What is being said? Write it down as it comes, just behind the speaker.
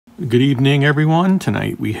Good evening, everyone.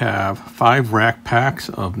 Tonight we have 5 rack packs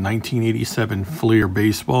of 1987 Fleer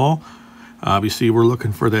baseball. Obviously, we're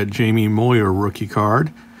looking for that Jamie Moyer rookie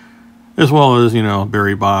card, as well as,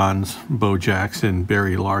 Barry Bonds, Bo Jackson,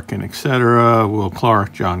 Barry Larkin, etc., Will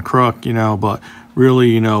Clark, John Kruk, but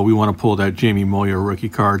really, we want to pull that Jamie Moyer rookie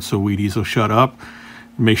card so Wheaties will shut up.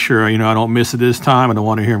 Make sure, I don't miss it this time. I don't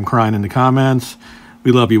want to hear him crying in the comments.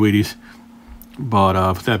 We love you, Wheaties.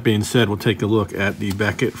 But with that being said, we'll take a look at the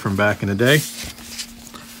Beckett from back in the day.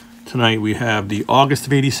 Tonight we have the August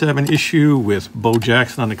of '87 issue with Bo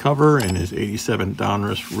Jackson on the cover and his 87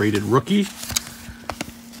 Donruss rated rookie.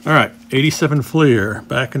 All right, 87 Fleer,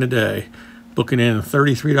 back in the day. Booking in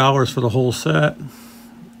 $33 for the whole set.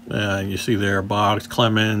 You see there, Boggs,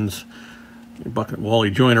 Clemens, Wally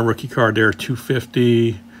Joyner rookie card there,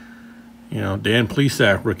 $2.50. Dan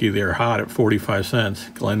Plesac rookie there, hot at 45 cents.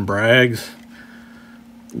 Glenn Braggs,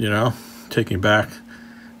 taking back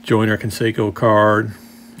Joyner Canseco card.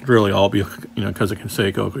 Really all be, because of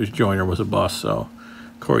Canseco, because Joyner was a bust. So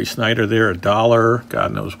Corey Snyder there, $1.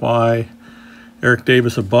 God knows why. Eric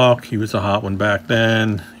Davis, $1. He was a hot one back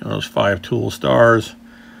then. Those 5 Tool stars.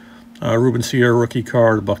 Ruben Sierra rookie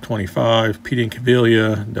card, $1.25. Pete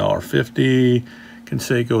Incaviglia, $1.50.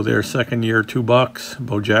 Canseco there, second year, $2.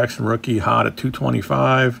 Bo Jackson rookie, hot at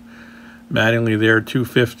 $2.25. Mattingly there,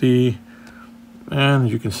 $2.50. And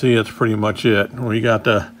as you can see, that's pretty much it. We got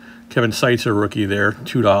the Kevin Seitzer rookie there,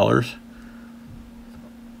 $2.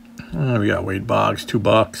 We got Wade Boggs,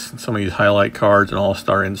 $2. Some of these highlight cards and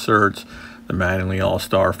all-star inserts. The Mattingly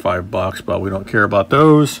all-star, $5, but we don't care about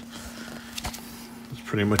those. That's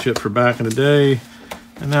pretty much it for back in the day.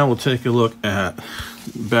 And now we'll take a look at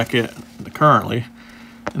Beckett currently.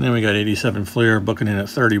 And then we got 87 Fleer booking in at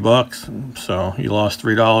 $30. So he lost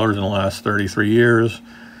 $3 in the last 33 years.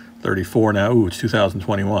 34 now. Ooh, it's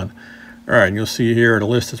 2021. All right, and you'll see here the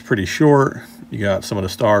list is pretty short. You got some of the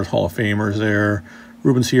stars, Hall of Famers there.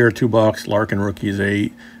 Ruben Sierra, $2. Larkin rookies,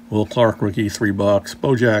 $8. Will Clark rookie, $3.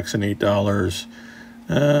 Bo Jackson, $8.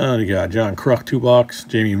 You got John Kruk, $2.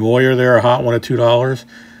 Jamie Moyer there, a hot one at $2.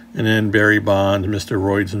 And then Barry Bonds, Mr.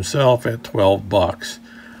 Roids himself at $12.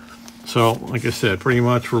 So, like I said, pretty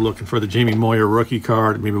much we're looking for the Jamie Moyer rookie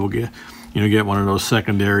card. Maybe we'll get one of those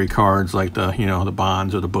secondary cards like the, the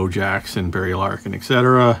Bonds or the Bo Jackson, Barry Larkin,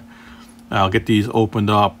 etc. I'll get these opened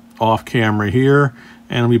up off camera here,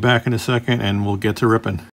 and I'll be back in a second, and we'll get to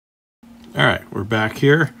ripping. All right, we're back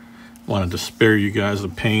here. Wanted to spare you guys the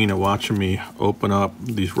pain of watching me open up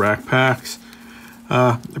these rack packs.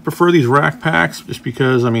 I prefer these rack packs just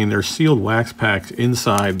because, they're sealed wax packs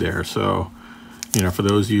inside there. So, for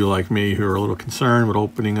those of you like me who are a little concerned with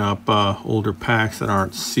opening up older packs that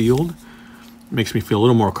aren't sealed, it makes me feel a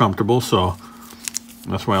little more comfortable. So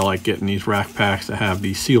that's why I like getting these rack packs that have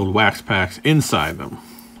these sealed wax packs inside them,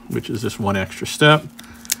 which is just one extra step.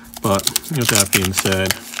 But with that being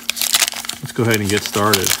said, let's go ahead and get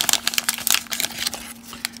started.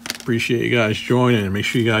 Appreciate you guys joining, and make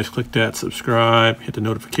sure you guys click that subscribe, hit the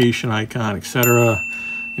notification icon, etc.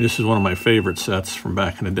 This is one of my favorite sets from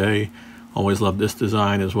back in the day. Always loved this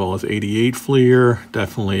design, as well as 88 Fleer.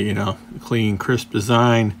 Definitely, clean, crisp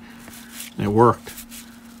design. It worked.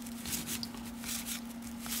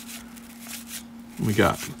 We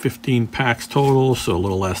got 15 packs total, so a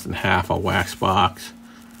little less than half a wax box.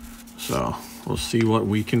 So we'll see what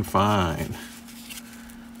we can find.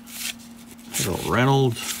 Little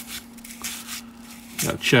Reynolds.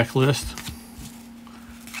 Got a checklist.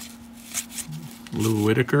 Lou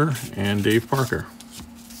Whitaker and Dave Parker.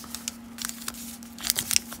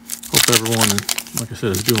 Hope everyone, like I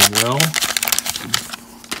said, is doing well.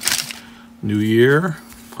 New year.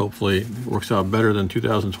 Hopefully it works out better than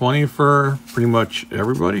 2020 for pretty much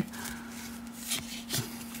everybody.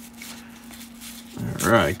 All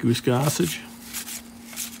right, Goose Gossage.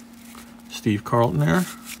 Steve Carlton there.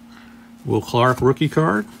 Will Clark rookie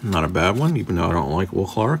card. Not a bad one, even though I don't like Will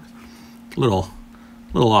Clark. Little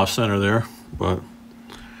off center there, but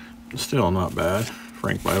still not bad.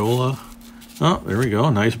 Frank Viola. Oh, there we go.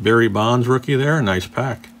 Nice Barry Bonds rookie there. Nice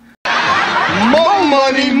pack. More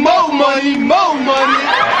money, more money, more money.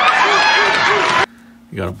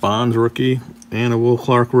 You got a Bonds rookie and a Will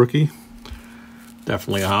Clark rookie.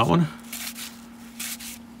 Definitely a hot one.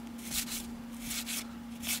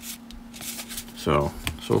 So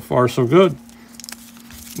far so good.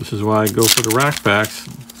 This is why I go for the rack packs.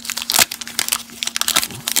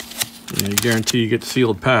 You guarantee you get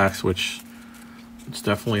sealed packs, which it's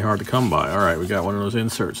definitely hard to come by. All right, we got one of those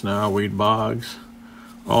inserts now. Wade Boggs,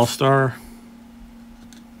 All-Star.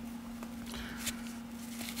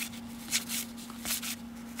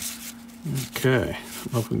 Okay,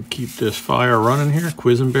 Hope we can keep this fire running here.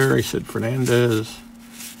 Quisenberry, Sid Fernandez,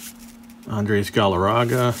 Andres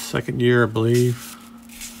Galarraga, second year, I believe.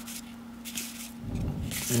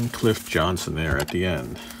 And Cliff Johnson there at the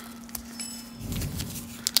end.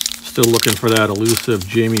 Still looking for that elusive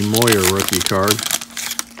Jamie Moyer rookie card.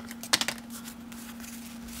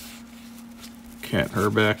 Kent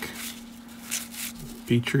Herbeck,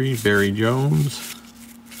 Petrie, Barry Jones,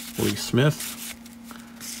 Lee Smith,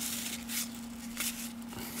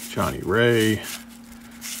 Johnny Ray,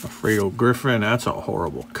 Alfredo Griffin. That's a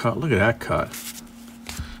horrible cut. Look at that cut.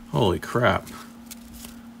 Holy crap.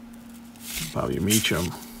 Bobby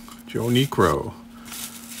Meacham, Joe Necro.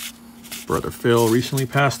 Brother Phil recently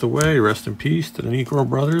passed away. Rest in peace to the Necro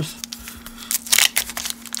brothers.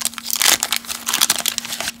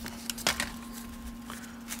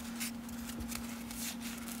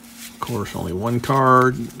 Of course, only one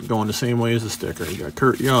card going the same way as the sticker. You got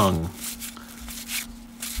Kurt Young,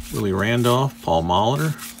 Willie Randolph, Paul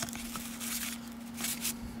Molitor.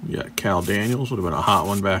 You got Cal Daniels, would have been a hot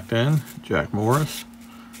one back then. Jack Morris.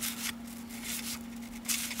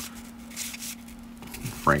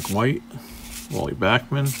 Frank White, Wally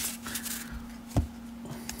Backman.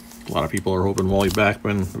 A lot of people are hoping Wally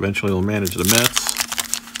Backman eventually will manage the Mets.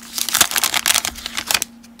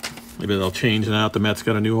 Maybe they'll change now that the Mets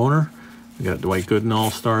got a new owner. We got Dwight Gooden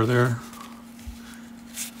All-Star there.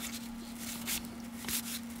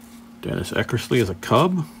 Dennis Eckersley as a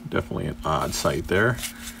Cub. Definitely an odd sight there.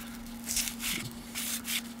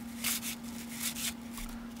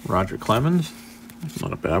 Roger Clemens.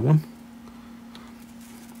 Not a bad one.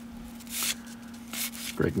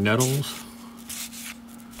 Greg Nettles,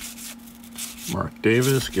 Mark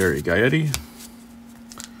Davis, Gary Gaetti.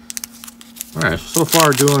 All right, so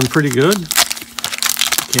far doing pretty good.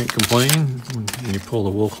 Can't complain. When you pull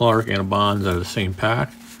the Will Clark and a Bonds out of the same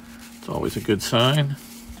pack, it's always a good sign.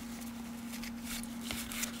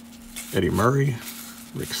 Eddie Murray,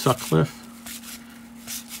 Rick Sutcliffe,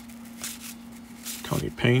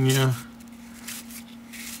 Tony Pena.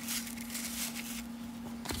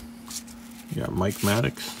 You got Mike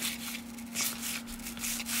Maddox.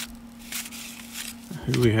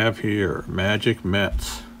 Who do we have here? Magic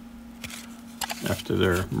Mets. After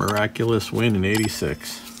their miraculous win in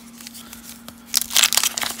 '86.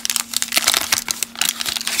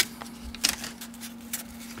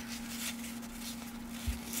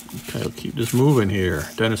 Okay, we'll keep this moving here.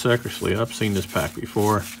 Dennis Eckersley. I've seen this pack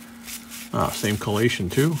before. Same collation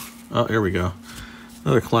too. Oh, there we go.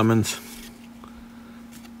 Another Clemens.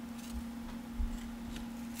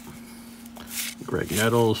 Greg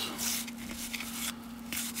Nettles.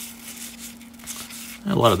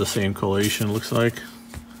 A lot of the same collation, looks like.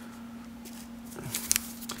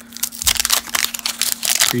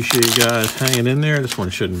 Appreciate you guys hanging in there. This one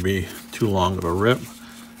shouldn't be too long of a rip.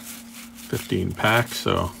 15 packs,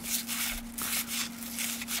 so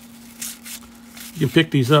you can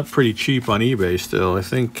pick these up pretty cheap on eBay still. I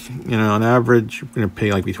think, you know, on average, you're going to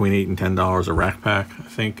pay like between $8 and $10 a rack pack. I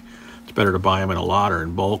think it's better to buy them in a lot or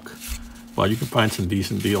in bulk. But you can find some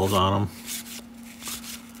decent deals on them.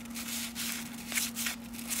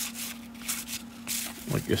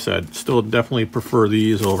 Like I said, still definitely prefer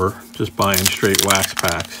these over just buying straight wax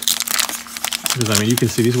packs. Because, I mean, you can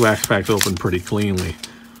see these wax packs open pretty cleanly.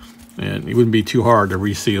 And it wouldn't be too hard to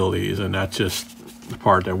reseal these, and that's just the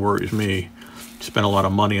part that worries me. You spend a lot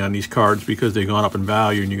of money on these cards because they've gone up in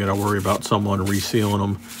value, and you got to worry about someone resealing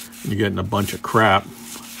them, and you're getting a bunch of crap.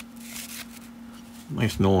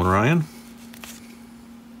 Nice Nolan Ryan.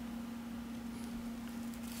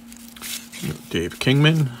 Dave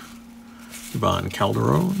Kingman, Yvonne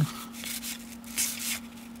Calderon,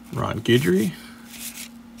 Ron Guidry.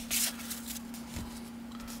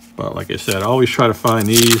 But like I said, I always try to find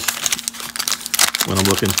these when I'm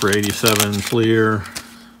looking for 87 Fleer,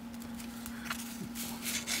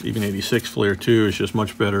 even 86 Fleer too. It's just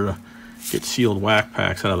much better to get sealed wax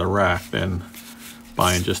packs out of the rack than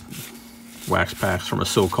buying just wax packs from a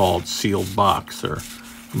so-called sealed box or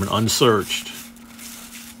from an unsearched.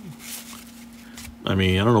 I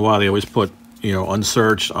mean, I don't know why they always put, you know,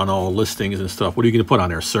 unsearched on all listings and stuff. What are you going to put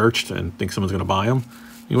on there? Searched and think someone's going to buy them?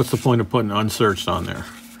 I mean, what's the point of putting unsearched on there?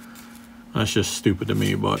 That's just stupid to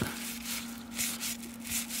me, but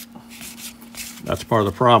that's part of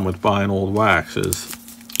the problem with buying old wax is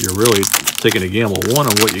you're really taking a gamble, one,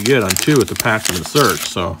 on what you get, on two, with the packs and the search.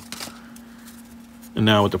 So, and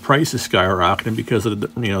now with the prices skyrocketing because of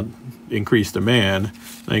the, you know, increased demand,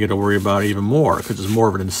 now you got to worry about it even more because there's more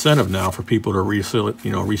of an incentive now for people to reseal it,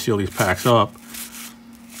 you know, reseal these packs up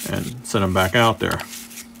and send them back out there.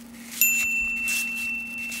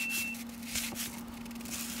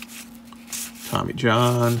 Tommy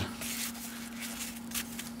John.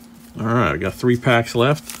 All right, we got 3 packs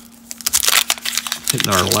left. Hitting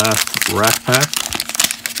our last rack pack.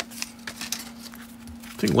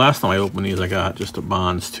 I think last time I opened these, I got just the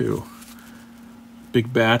bonds too.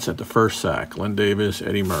 Big bats at the first sack. Len Davis,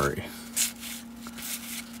 Eddie Murray.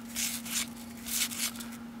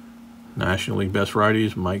 National League best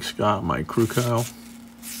righties: Mike Scott, Mike Krukow,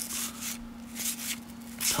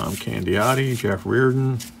 Tom Candiotti, Jeff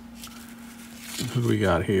Reardon. Who do we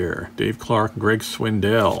got here? Dave Clark, Greg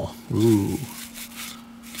Swindell. Ooh.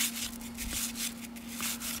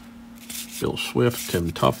 Bill Swift,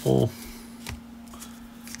 Tim Tuffle.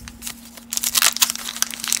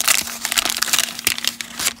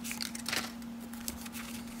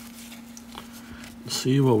 Let's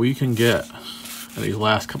see what we can get in these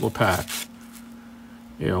last couple of packs.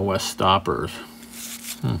 West Stoppers.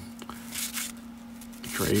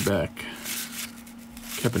 Trey Beck.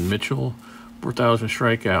 Kevin Mitchell. 4,000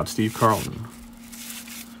 strikeouts. Steve Carlton.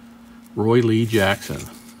 Roy Lee Jackson.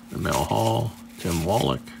 Mel Hall. Tim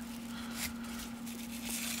Wallach.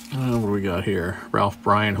 What do we got here? Ralph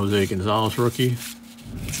Bryan, Jose Gonzalez rookie.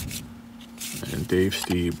 And Dave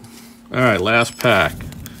Steeb. All right, last pack.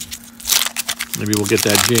 Maybe we'll get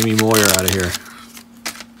that Jamie Moyer out of here.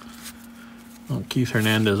 Oh, Keith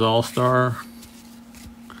Hernandez All-Star.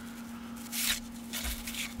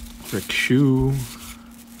 Rick Shue.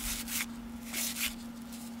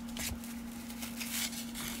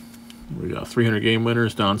 We got 300 game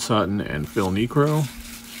winners, Don Sutton and Phil Necro.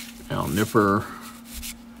 Al Nipper.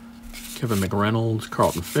 Kevin McReynolds,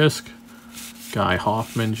 Carlton Fisk, Guy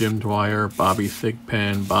Hoffman, Jim Dwyer, Bobby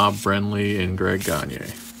Thigpen, Bob Brenly, and Greg Gagne.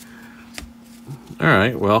 All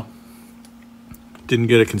right, well, didn't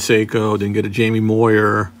get a Canseco, didn't get a Jamie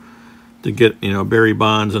Moyer, didn't get, Barry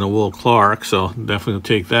Bonds and a Will Clark, so definitely will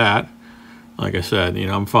take that. Like I said,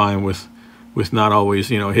 I'm fine with not always,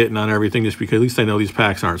 hitting on everything, just because at least I know these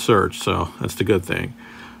packs aren't searched, so that's the good thing.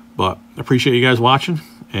 But I appreciate you guys watching,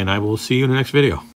 and I will see you in the next video.